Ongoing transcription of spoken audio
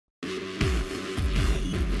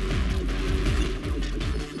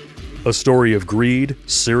A story of greed,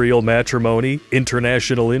 serial matrimony,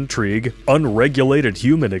 international intrigue, unregulated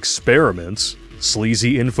human experiments,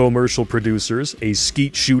 sleazy infomercial producers, a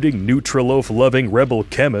skeet-shooting, Nutriloaf-loving rebel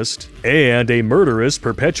chemist, and a murderous,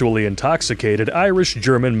 perpetually intoxicated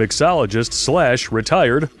Irish-German mixologist /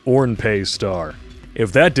 retired Ornpay star.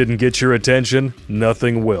 If that didn't get your attention,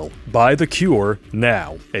 nothing will. Buy The Cure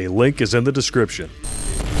now. A link is in the description.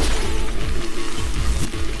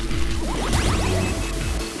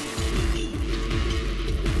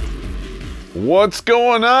 What's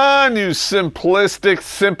going on, you simplistic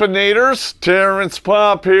simpinators? Terrence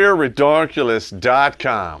Popp here,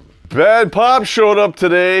 Redonkulas.com. Bad Popp showed up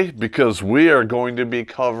today because we are going to be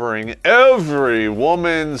covering every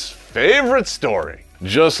woman's favorite story.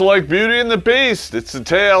 Just like Beauty and the Beast, it's a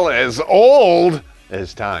tale as old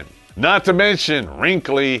as time. Not to mention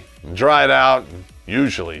wrinkly, dried out, and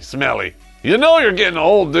usually smelly. You know you're getting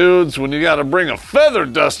old, dudes, when you gotta bring a feather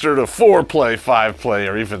duster to 4-play, 5-play,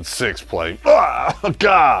 or even 6-play. Oh,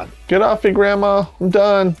 God. Get off me, Grandma. I'm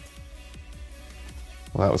done.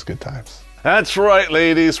 Well, that was good times. That's right,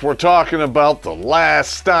 ladies. We're talking about the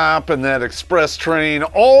last stop in that express train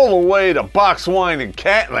all the way to box wine and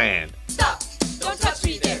Catland. Stop! Don't touch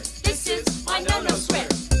me there. This is my no-no sweater.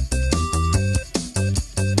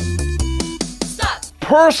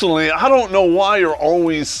 Personally, I don't know why you're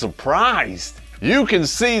always surprised. You can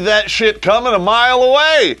see that shit coming a mile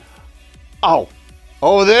away. Oh,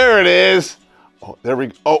 there it is. Oh, there we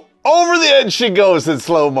go. Oh, over the edge she goes in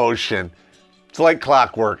slow motion. It's like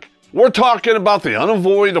clockwork. We're talking about the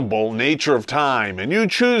unavoidable nature of time, and you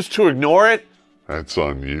choose to ignore it? That's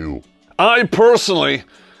on you. I'm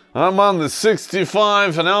on the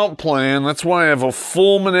 65 and out plan. That's why I have a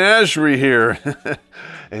full menagerie here.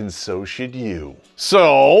 And so should you.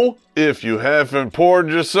 So, if you haven't poured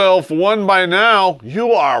yourself one by now,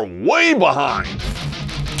 you are way behind.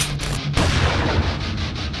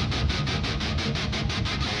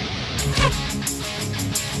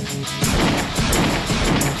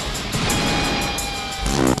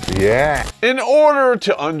 Yeah. In order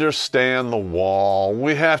to understand the wall,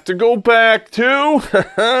 we have to go back to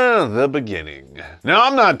the beginning. Now,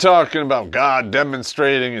 I'm not talking about God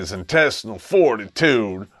demonstrating his intestinal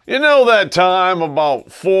fortitude. You know that time about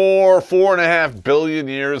 4.5 billion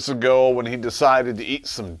years ago when he decided to eat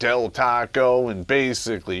some Del Taco and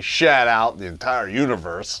basically shat out the entire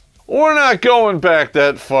universe? We're not going back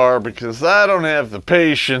that far because I don't have the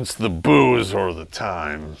patience, the booze, or the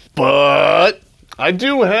time. But I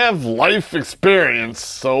do have life experience,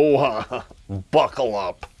 so buckle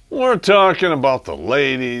up. We're talking about the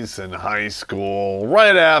ladies in high school,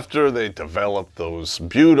 right after they developed those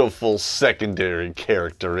beautiful secondary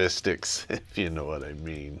characteristics, if you know what I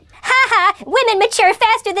mean. Ha ha! Women mature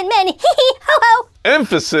faster than men! Hee hee! Ho ho!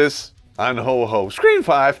 Emphasis on ho ho. Screen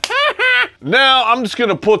 5. Now, I'm just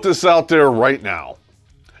gonna put this out there right now.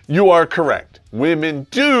 You are correct. Women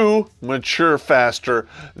do mature faster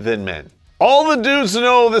than men. All the dudes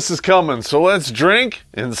know this is coming, so let's drink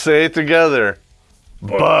and say it together.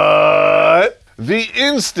 But the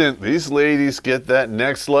instant these ladies get that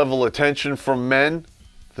next level attention from men,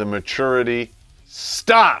 the maturity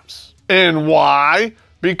stops. And why?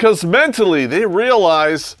 Because mentally they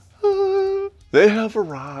realize they have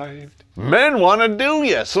arrived. Men want to do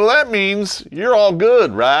you, so that means you're all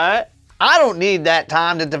good, right? I don't need that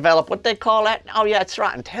time to develop what they call that. Oh yeah, that's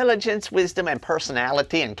right. Intelligence, wisdom, and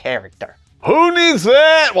personality and character. Who needs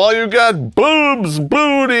that while you got boobs,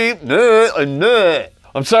 booty, and nut?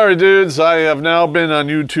 I'm sorry, dudes. I have now been on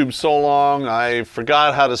YouTube so long, I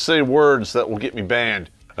forgot how to say words that will get me banned.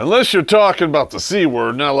 Unless you're talking about the C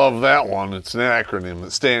word, and I love that one. It's an acronym that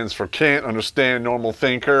stands for Can't Understand Normal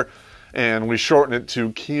Thinker, and we shorten it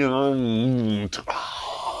to Can't.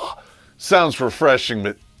 Sounds refreshing,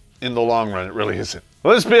 but in the long run, it really isn't.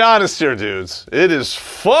 Let's be honest here, dudes. It is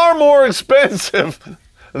far more expensive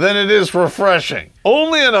than it is refreshing.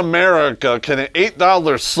 Only in America can an $8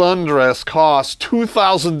 sundress cost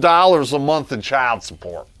 $2,000 a month in child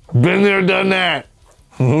support. Been there, done that.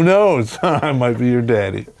 Who knows? I might be your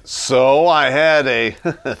daddy. So I had a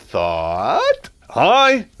thought.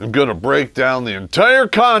 I am gonna break down the entire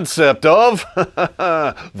concept of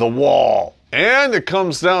the wall. And it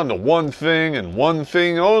comes down to one thing and one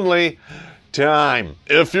thing only. Time.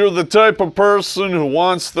 If you're the type of person who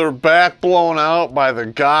wants their back blown out by the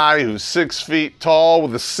guy who's 6 feet tall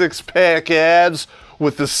with a six-pack abs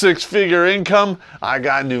with a six-figure income, I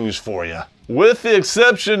got news for you. With the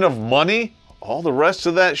exception of money, all the rest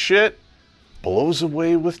of that shit blows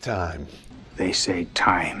away with time. They say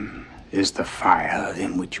time is the fire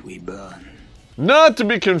in which we burn. Not to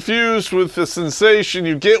be confused with the sensation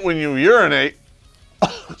you get when you urinate.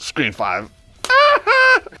 Screen 5.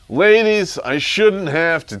 Ladies, I shouldn't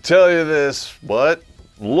have to tell you this, but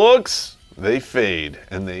looks, they fade,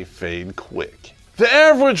 and they fade quick. The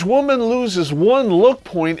average woman loses 1 look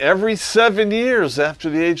point every 7 years after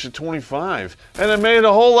the age of 25, and I made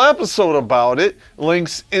a whole episode about it,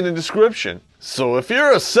 links in the description. So if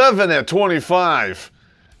you're a 7 at 25,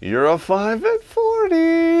 you're a 5 at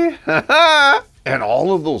 40. And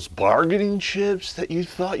all of those bargaining chips that you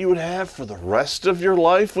thought you would have for the rest of your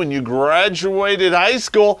life when you graduated high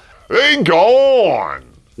school, they gone.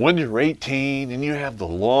 When you're 18 and you have the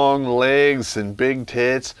long legs and big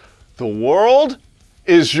tits, the world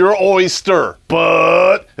is your oyster.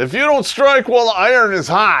 But if you don't strike while the iron is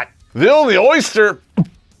hot, the only oyster,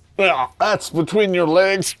 well, that's between your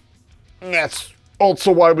legs. And that's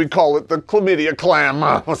also why we call it the chlamydia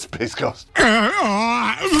clam. Space Ghost.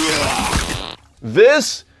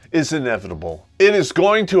 This is inevitable. It is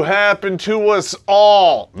going to happen to us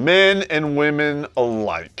all, men and women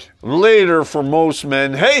alike. Later, for most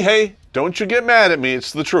men, hey, don't you get mad at me,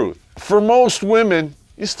 it's the truth. For most women,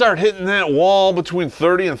 you start hitting that wall between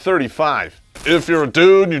 30 and 35. If you're a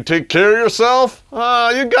dude and you take care of yourself,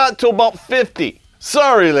 you got till about 50.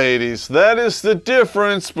 Sorry, ladies, that is the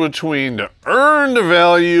difference between earned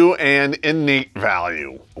value and innate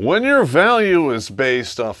value. When your value is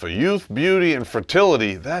based off of youth, beauty, and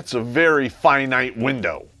fertility, that's a very finite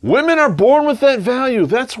window. Women are born with that value.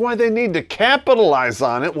 That's why they need to capitalize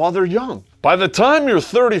on it while they're young. By the time you're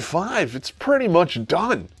 35, it's pretty much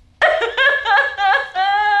done.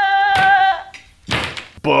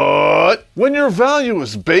 But when your value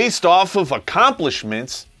is based off of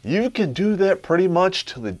accomplishments, you can do that pretty much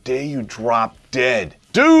till the day you drop dead.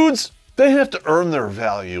 Dudes, they have to earn their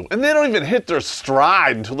value, and they don't even hit their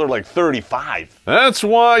stride until they're like 35. That's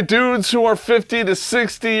why dudes who are 50 to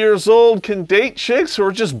 60 years old can date chicks who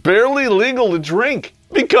are just barely legal to drink.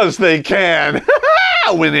 Because they can.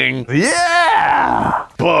 Winning. Yeah!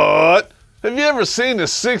 But have you ever seen a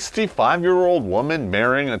 65-year-old woman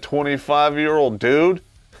marrying a 25-year-old dude?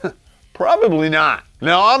 Probably not.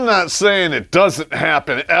 Now, I'm not saying it doesn't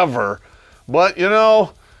happen ever, but you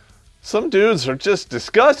know, some dudes are just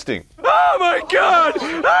disgusting. Oh my God!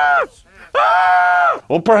 Ah! Ah!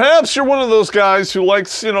 Well, perhaps you're one of those guys who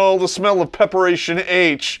likes, you know, the smell of Preparation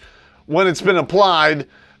H when it's been applied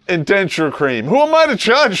in denture cream. Who am I to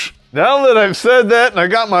judge? Now that I've said that and I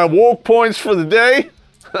got my woke points for the day,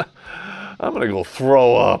 I'm gonna go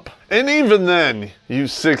throw up. And even then, you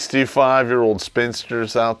 65-year-old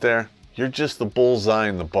spinsters out there, you're just the bullseye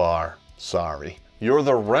in the bar. Sorry. You're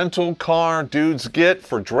the rental car dudes get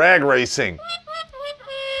for drag racing.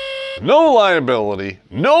 No liability,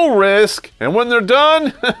 no risk, and when they're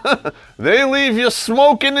done, they leave you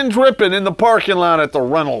smoking and dripping in the parking lot at the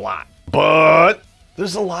rental lot. But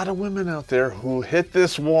there's a lot of women out there who hit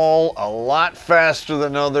this wall a lot faster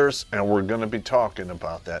than others, and we're gonna be talking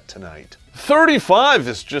about that tonight. 35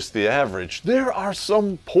 is just the average. There are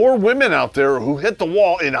some poor women out there who hit the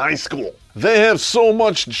wall in high school. They have so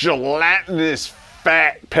much gelatinous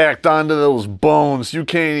fat packed onto those bones, you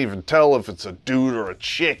can't even tell if it's a dude or a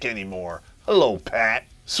chick anymore. Hello, Pat.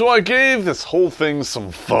 So I gave this whole thing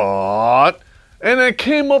some thought, and I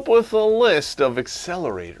came up with a list of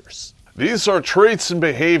accelerators. These are traits and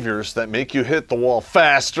behaviors that make you hit the wall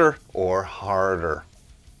faster or harder.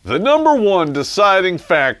 The number one deciding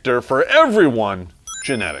factor for everyone,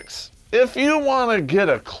 genetics. If you want to get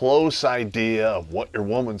a close idea of what your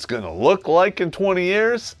woman's going to look like in 20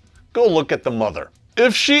 years, go look at the mother.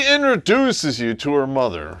 If she introduces you to her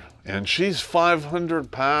mother, and she's 500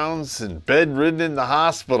 pounds and bedridden in the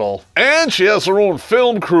hospital, and she has her own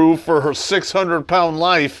film crew for her 600-pound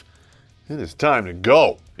life, it is time to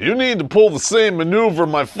go. You need to pull the same maneuver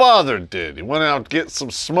my father did. He went out to get some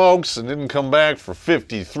smokes and didn't come back for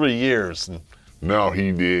 53 years. And now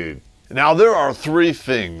he did. Now there are 3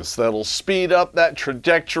 things that'll speed up that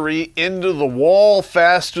trajectory into the wall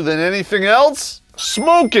faster than anything else.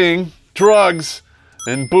 Smoking, drugs,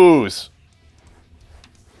 and booze.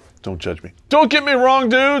 Don't judge me. Don't get me wrong,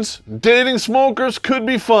 dudes. Dating smokers could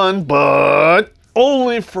be fun, but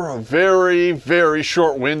only for a very, very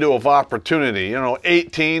short window of opportunity. You know,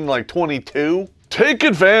 18, like 22. Take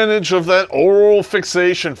advantage of that oral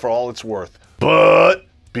fixation for all it's worth. But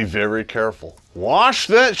be very careful. Wash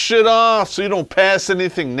that shit off so you don't pass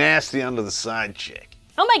anything nasty onto the side chick.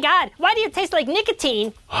 Oh my God, why do you taste like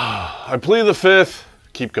nicotine? I plead the 5th.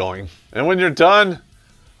 Keep going. And when you're done,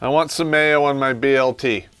 I want some mayo on my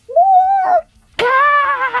BLT.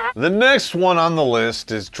 The next one on the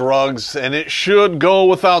list is drugs, and it should go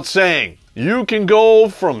without saying. You can go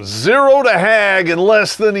from 0 to hag in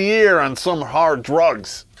less than a year on some hard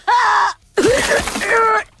drugs.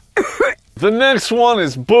 The next one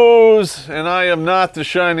is booze, and I am not the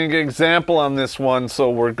shining example on this one, so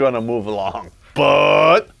we're gonna move along.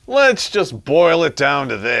 But let's just boil it down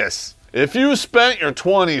to this. If you spent your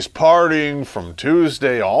 20s partying from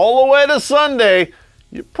Tuesday all the way to Sunday,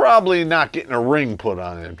 you're probably not getting a ring put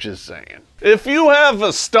on it, I'm just saying. If you have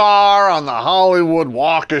a star on the Hollywood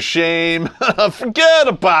Walk of Shame, forget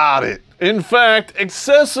about it. In fact,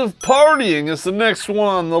 excessive partying is the next one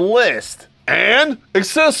on the list. And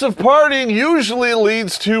excessive partying usually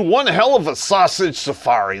leads to one hell of a sausage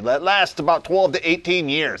safari that lasts about 12 to 18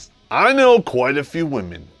 years. I know quite a few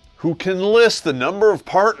women who can list the number of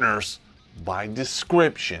partners by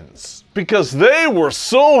descriptions because they were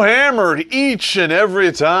so hammered each and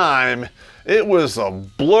every time. It was a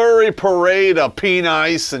blurry parade of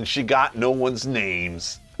penises and she got no one's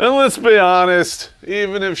names. And let's be honest,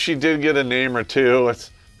 even if she did get a name or two, it's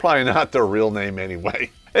probably not their real name anyway.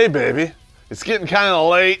 Hey baby, it's getting kind of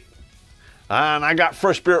late and I got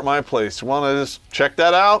fresh beer at my place. You want to just check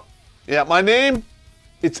that out? Yeah, my name?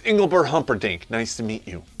 It's Engelbert Humperdinck. Nice to meet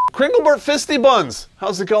you. Kringlebert Fisty Buns.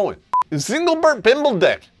 How's it going? Zingelbert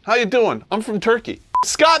Bimbledeck. How you doing? I'm from Turkey.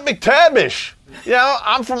 Scott McTavish. Yeah,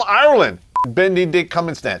 I'm from Ireland. Bendy Dick Come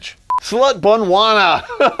and Snatch. Slut Bunwana.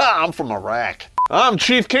 I'm from Iraq. I'm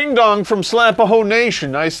Chief King Dong from Slapaho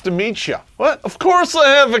Nation. Nice to meet you. What? Of course I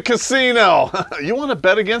have a casino. You want to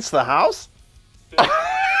bet against the house?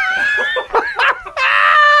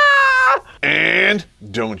 And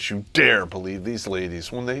don't you dare believe these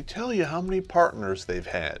ladies when they tell you how many partners they've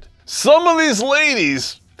had. Some of these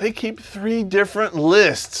ladies, they keep 3 different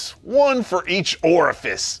lists, one for each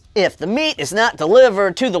orifice. If the meat is not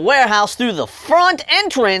delivered to the warehouse through the front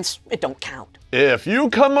entrance, it don't count. If you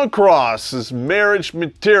come across this marriage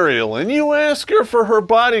material and you ask her for her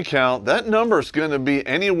body count, that number's gonna be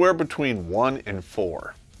anywhere between 1 and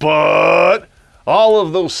 4. But all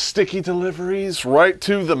of those sticky deliveries right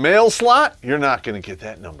to the mail slot, you're not gonna get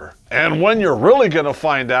that number. And when you're really gonna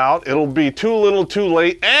find out, it'll be too little too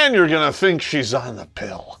late and you're gonna think she's on the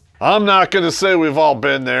pill. I'm not gonna say we've all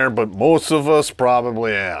been there, but most of us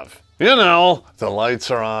probably have. You know, the lights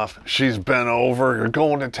are off, she's bent over, you're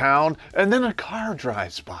going to town, and then a car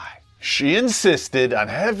drives by. She insisted on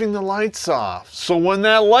having the lights off, so when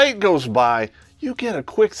that light goes by, you get a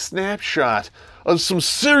quick snapshot of some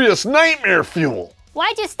serious nightmare fuel.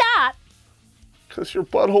 Why'd you stop? Because your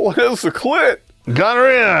butthole has a clit. Got her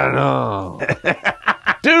in. Oh.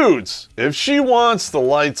 Dudes, if she wants the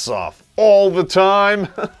lights off all the time,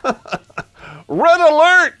 red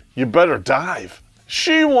alert, you better dive.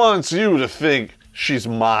 She wants you to think she's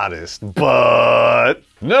modest, but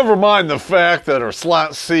never mind the fact that her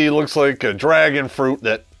slot C looks like a dragon fruit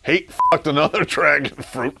that hate fucked another dragon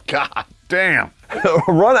fruit. God damn.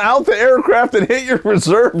 Run out the aircraft and hit your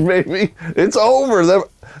reserve, baby. It's over.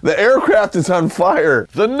 The aircraft is on fire.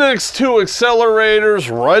 The next 2 accelerators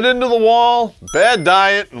right into the wall, bad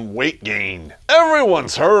diet and weight gain.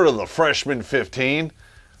 Everyone's heard of the freshman 15.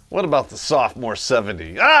 What about the sophomore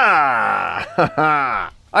 70?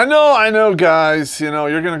 Ah! I know, guys. You know,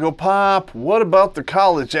 you're gonna go, Pop, what about the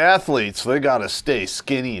college athletes? They gotta stay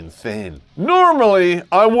skinny and thin. Normally,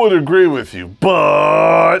 I would agree with you,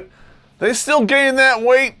 but they still gain that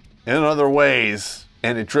weight in other ways,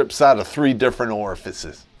 and it drips out of 3 different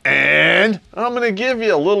orifices. And I'm gonna give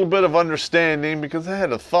you a little bit of understanding because I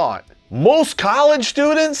had a thought. Most college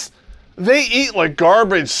students, they eat like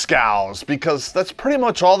garbage scows because that's pretty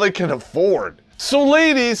much all they can afford. So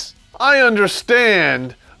ladies, I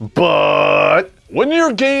understand, but when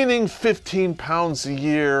you're gaining 15 pounds a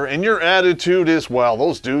year and your attitude is, well,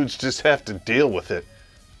 those dudes just have to deal with it,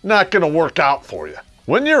 not gonna work out for you.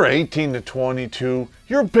 When you're 18 to 22,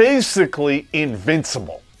 you're basically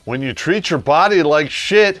invincible. When you treat your body like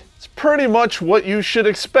shit, it's pretty much what you should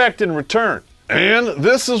expect in return. And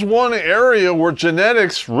this is one area where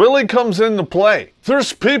genetics really comes into play.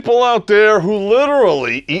 There's people out there who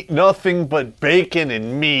literally eat nothing but bacon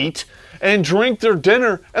and meat and drink their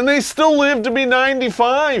dinner and they still live to be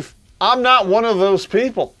 95. I'm not one of those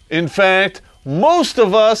people. In fact, most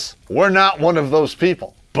of us, we're not one of those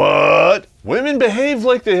people. But women behave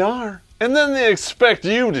like they are, and then they expect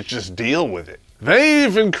you to just deal with it. They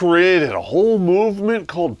even created a whole movement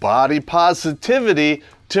called body positivity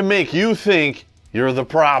to make you think you're the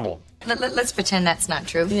problem. Let's pretend that's not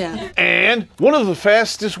true. Yeah. And one of the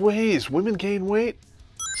fastest ways women gain weight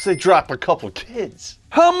is they drop a couple kids.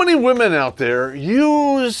 How many women out there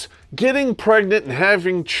use getting pregnant and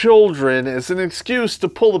having children as an excuse to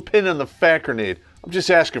pull the pin on the fat grenade? I'm just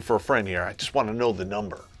asking for a friend here. I just want to know the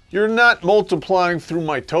number. You're not multiplying through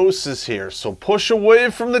mitosis here, so push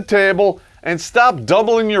away from the table and stop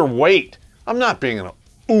doubling your weight. I'm not being an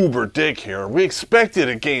uber dick here. We expect you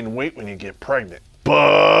to gain weight when you get pregnant.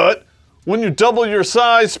 But when you double your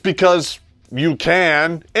size because you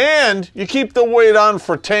can, and you keep the weight on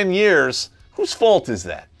for 10 years, whose fault is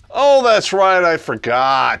that? Oh, that's right, I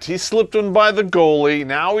forgot. He slipped one by the goalie.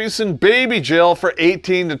 Now he's in baby jail for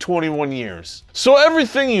 18 to 21 years. So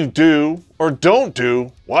everything you do or don't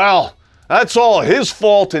do, well, that's all his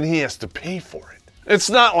fault and he has to pay for it.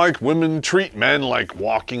 It's not like women treat men like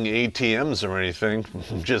walking ATMs or anything.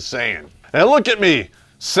 I'm just saying. And look at me,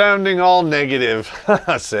 sounding all negative.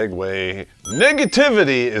 Segue.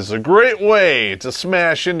 Negativity is a great way to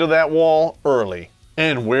smash into that wall early.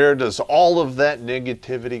 And where does all of that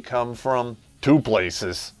negativity come from? Two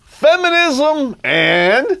places. Feminism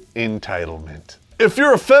and entitlement. If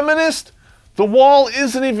you're a feminist, the wall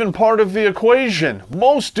isn't even part of the equation.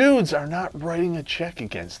 Most dudes are not writing a check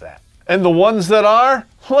against that. And the ones that are,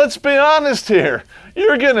 let's be honest here,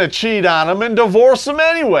 you're gonna cheat on them and divorce them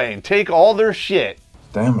anyway and take all their shit.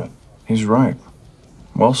 Damn it, he's right.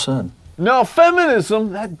 Well said. Now,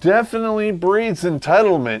 feminism, that definitely breeds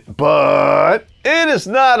entitlement, but it is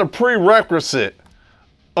not a prerequisite,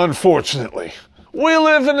 unfortunately. We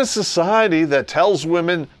live in a society that tells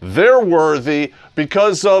women they're worthy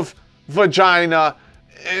because of vagina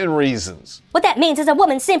and reasons. What that means is a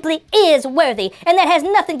woman simply is worthy, and that has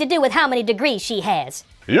nothing to do with how many degrees she has.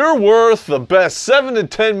 You're worth the best 7 to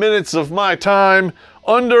 10 minutes of my time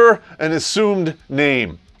under an assumed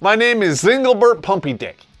name. My name is Zinglebert Pumpy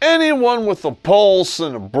Dick. Anyone with a pulse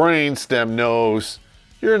and a brainstem knows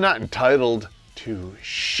you're not entitled to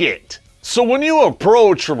shit. So when you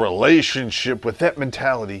approach a relationship with that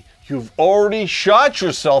mentality, you've already shot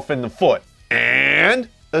yourself in the foot. And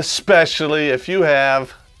especially if you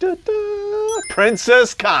have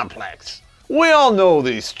princess complex. We all know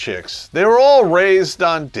these chicks. They were all raised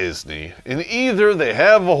on Disney, and either they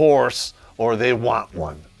have a horse or they want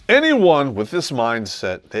one. Anyone with this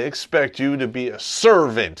mindset, they expect you to be a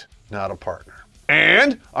servant, not a partner.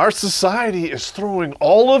 And our society is throwing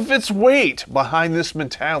all of its weight behind this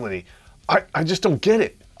mentality. I just don't get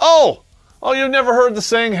it. Oh, you've never heard the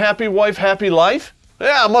saying, happy wife, happy life?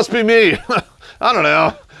 Yeah, it must be me. I don't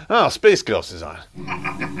know. Oh, Space Ghost is on.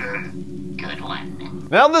 Good one.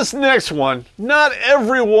 Now this next one, not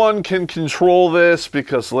everyone can control this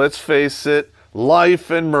because let's face it, life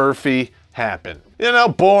and Murphy happen. You know,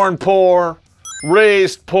 born poor,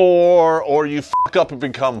 raised poor, or you fuck up and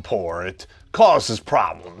become poor. It causes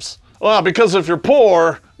problems. Well, because if you're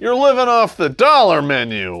poor, you're living off the dollar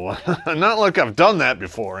menu. Not like I've done that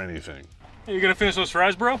before or anything. You gonna finish those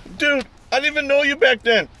fries, bro? Dude, I didn't even know you back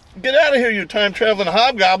then. Get out of here, you time-traveling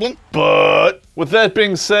hobgoblin. But with that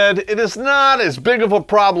being said, it is not as big of a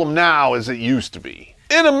problem now as it used to be.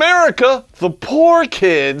 In America, the poor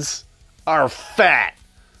kids are fat.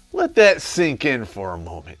 Let that sink in for a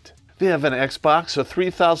moment. They have an Xbox, a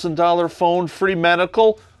 $3,000 phone, free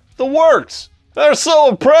medical, the works. They're so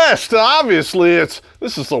oppressed. Obviously,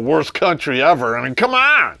 this is the worst country ever. I mean, come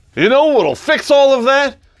on. You know what'll fix all of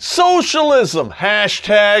that? Socialism.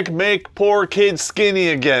 Hashtag make poor kids skinny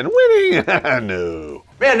again. Winning? No.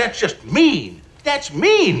 Man, that's just mean. That's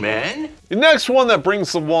mean, man. The next one that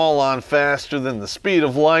brings the wall on faster than the speed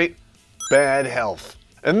of light, bad health.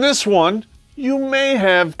 And this one, you may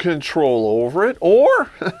have control over it, or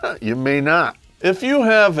you may not. If you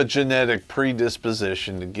have a genetic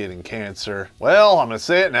predisposition to getting cancer, well, I'm gonna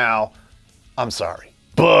say it now, I'm sorry.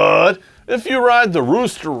 But if you ride the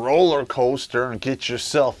Rooster roller coaster and get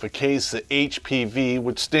yourself a case of HPV,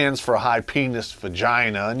 which stands for high penis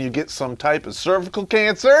vagina, and you get some type of cervical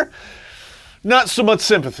cancer, not so much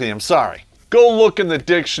sympathy, I'm sorry. Go look in the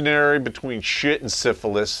dictionary between shit and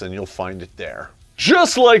syphilis and you'll find it there.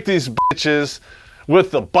 Just like these bitches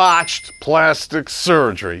with the botched plastic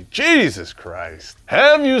surgery. Jesus Christ.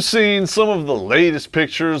 Have you seen some of the latest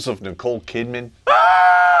pictures of Nicole Kidman?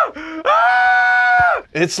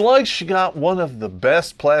 It's like she got one of the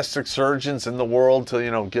best plastic surgeons in the world to,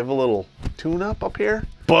 you know, give a little tune-up up here.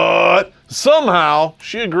 But somehow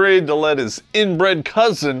she agreed to let his inbred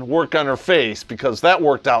cousin work on her face because that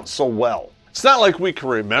worked out so well. It's not like we can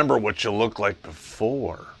remember what you looked like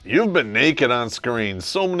before. You've been naked on screen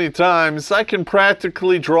so many times, I can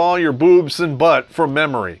practically draw your boobs and butt from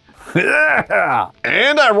memory. Yeah!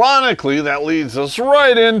 And ironically, that leads us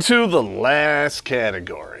right into the last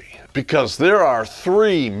category. Because there are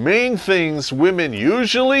three main things women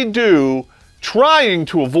usually do trying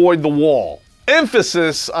to avoid the wall.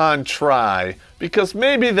 Emphasis on try, because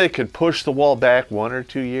maybe they could push the wall back 1 or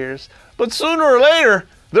 2 years, but sooner or later,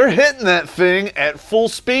 they're hitting that thing at full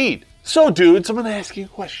speed. So dudes, I'm gonna ask you a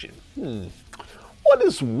question. What What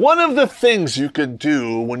is one of the things you could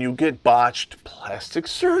do when you get botched plastic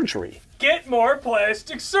surgery? Get more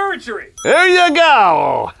plastic surgery. There you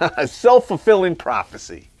go. A self-fulfilling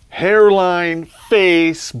prophecy. Hairline,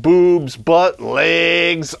 face, boobs, butt,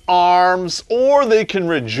 legs, arms, or they can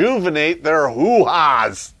rejuvenate their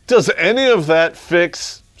hoo-has. Does any of that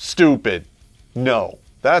fix stupid? No.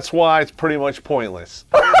 That's why it's pretty much pointless.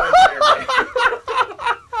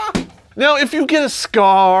 Now, if you get a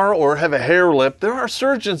scar or have a hair lip, there are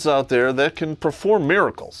surgeons out there that can perform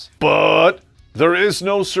miracles. But there is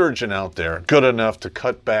no surgeon out there good enough to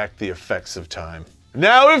cut back the effects of time.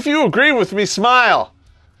 Now, if you agree with me, smile.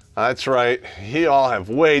 That's right, you all have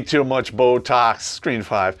way too much Botox. Screen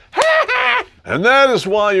 5. And that is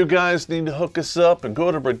why you guys need to hook us up and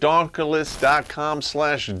go to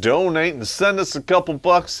redonkulas.com/donate and send us a couple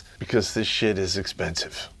bucks, because this shit is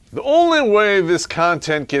expensive. The only way this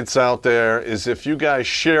content gets out there is if you guys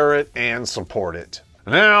share it and support it.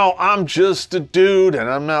 Now, I'm just a dude and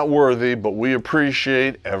I'm not worthy, but we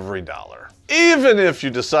appreciate every dollar. Even if you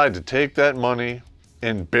decide to take that money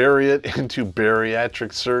and bury it into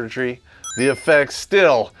bariatric surgery, the effects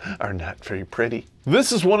still are not very pretty.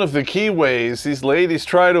 This is one of the key ways these ladies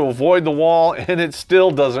try to avoid the wall, and it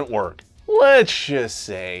still doesn't work. Let's just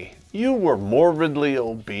say you were morbidly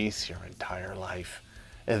obese your entire life,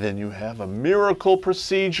 and then you have a miracle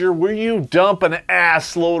procedure where you dump an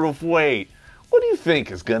ass load of weight. What do you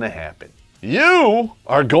think is gonna happen? You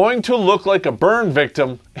are going to look like a burn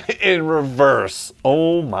victim in reverse.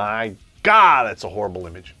 Oh my God, that's a horrible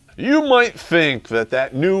image. You might think that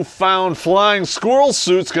that newfound flying squirrel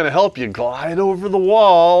suit's gonna help you glide over the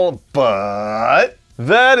wall, but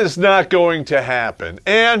that is not going to happen.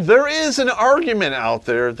 And there is an argument out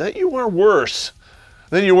there that you are worse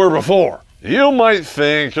than you were before. You might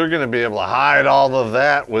think you're gonna be able to hide all of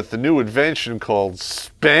that with the new invention called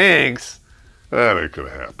Spanx. That ain't gonna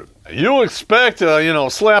happen. You expect to,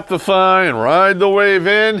 slap the thigh and ride the wave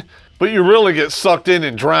in, but you really get sucked in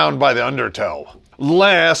and drowned by the undertow.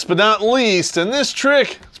 Last but not least, and this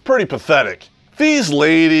trick is pretty pathetic. These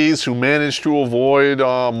ladies who manage to avoid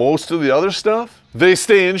most of the other stuff, they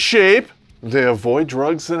stay in shape, they avoid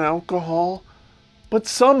drugs and alcohol, but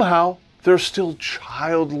somehow they're still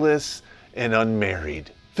childless and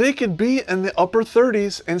unmarried. They could be in the upper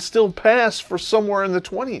 30s and still pass for somewhere in the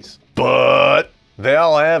 20s. But they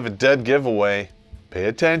all have a dead giveaway. Pay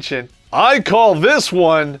attention. I call this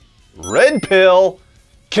one red pill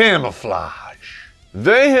camouflage.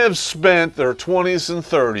 They have spent their 20s and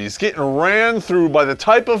 30s getting ran through by the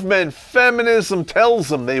type of men feminism tells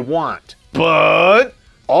them they want. But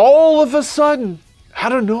all of a sudden,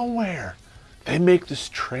 out of nowhere, they make this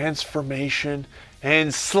transformation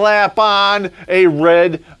and slap on a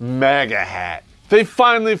red MAGA hat. They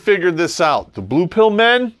finally figured this out. The blue pill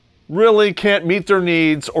men really can't meet their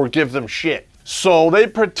needs or give them shit. So they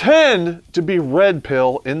pretend to be red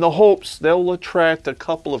pill in the hopes they'll attract a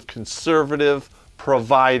couple of conservative,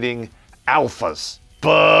 providing alphas.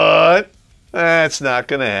 But that's not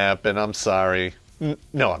gonna happen, I'm sorry.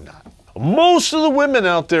 No, I'm not. Most of the women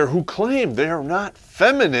out there who claim they are not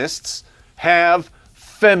feminists have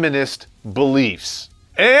feminist beliefs.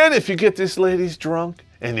 And if you get these ladies drunk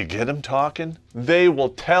and you get them talking, they will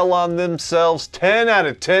tell on themselves 10 out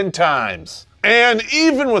of 10 times. And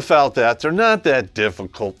even without that, they're not that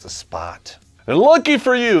difficult to spot. And lucky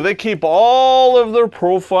for you, they keep all of their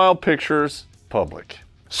profile pictures public.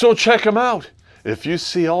 So check them out. If you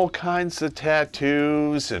see all kinds of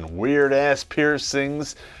tattoos and weird ass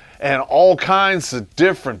piercings and all kinds of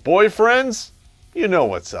different boyfriends, you know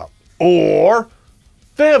what's up. Or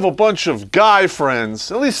they have a bunch of guy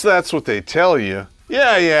friends, at least that's what they tell you.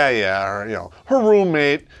 Yeah. Or, her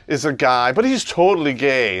roommate is a guy, but he's totally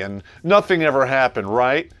gay and nothing ever happened,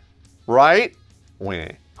 right? Right? Wah.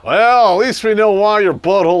 Well, at least we know why your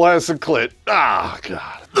butthole has a clit. Ah,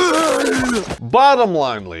 God. Bottom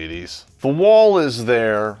line, ladies, the wall is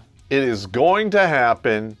there. It is going to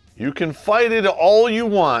happen. You can fight it all you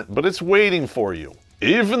want, but it's waiting for you.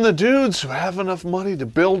 Even the dudes who have enough money to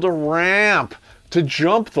build a ramp to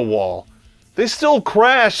jump the wall, they still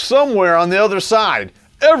crash somewhere on the other side.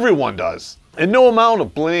 Everyone does. And no amount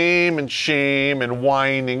of blame and shame and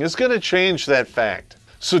whining is going to change that fact.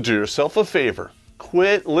 So do yourself a favor.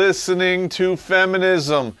 Quit listening to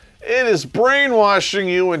feminism. It is brainwashing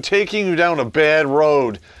you and taking you down a bad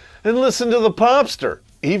road. And listen to the popster.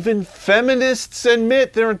 Even feminists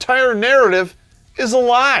admit their entire narrative is a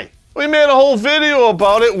lie. We made a whole video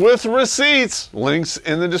about it with receipts. Links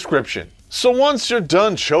in the description. So once you're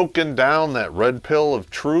done choking down that red pill of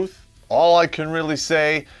truth, all I can really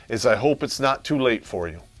say is I hope it's not too late for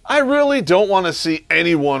you. I really don't want to see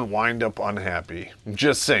anyone wind up unhappy. I'm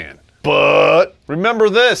just saying. But remember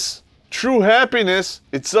this, true happiness,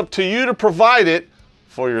 it's up to you to provide it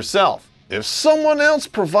for yourself. If someone else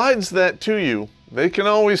provides that to you, they can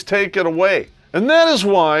always take it away. And that is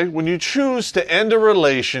why when you choose to end a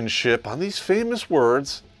relationship on these famous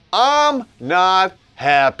words, I'm not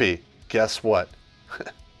happy, guess what?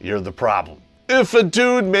 You're the problem. If a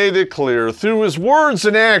dude made it clear through his words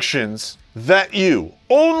and actions that you,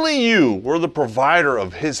 only you, were the provider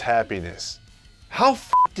of his happiness, how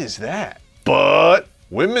f***ed is that? But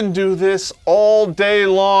women do this all day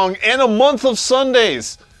long and a month of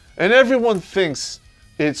Sundays, and everyone thinks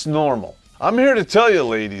it's normal. I'm here to tell you,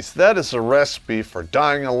 ladies, that is a recipe for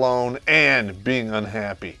dying alone and being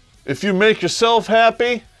unhappy. If you make yourself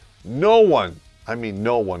happy, no one, I mean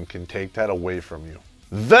no one, can take that away from you.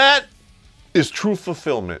 That is true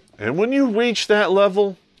fulfillment. And when you reach that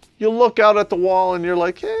level, you look out at the wall and you're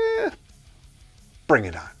like, bring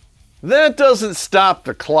it on. That doesn't stop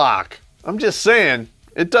the clock. I'm just saying,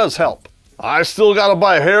 it does help. I still gotta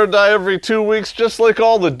buy hair dye every 2 weeks, just like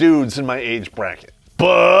all the dudes in my age bracket.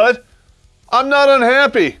 But I'm not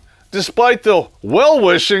unhappy, despite the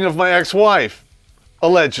well-wishing of my ex-wife.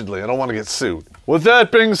 Allegedly, I don't want to get sued. With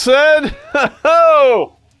that being said,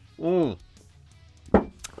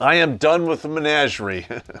 I am done with the menagerie.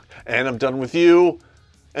 And I'm done with you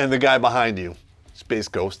and the guy behind you. Space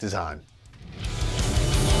Ghost is on.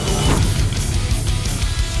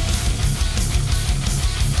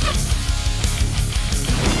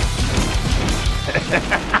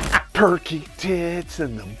 Perky tits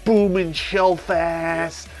and the booming shelf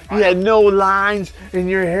ass. You had no lines and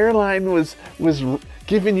your hairline was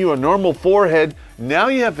giving you a normal forehead. Now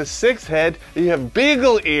you have a 6 head, you have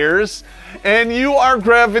beagle ears, and you are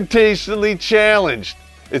gravitationally challenged.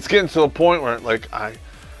 It's getting to the point where like I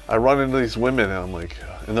run into these women and I'm like,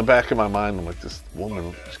 in the back of my mind, I'm like, this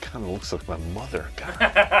woman kind of looks like my mother.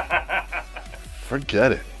 God.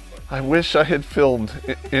 Forget it. I wish I had filmed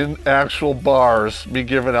in actual bars, me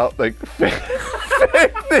giving out like fake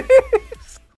things.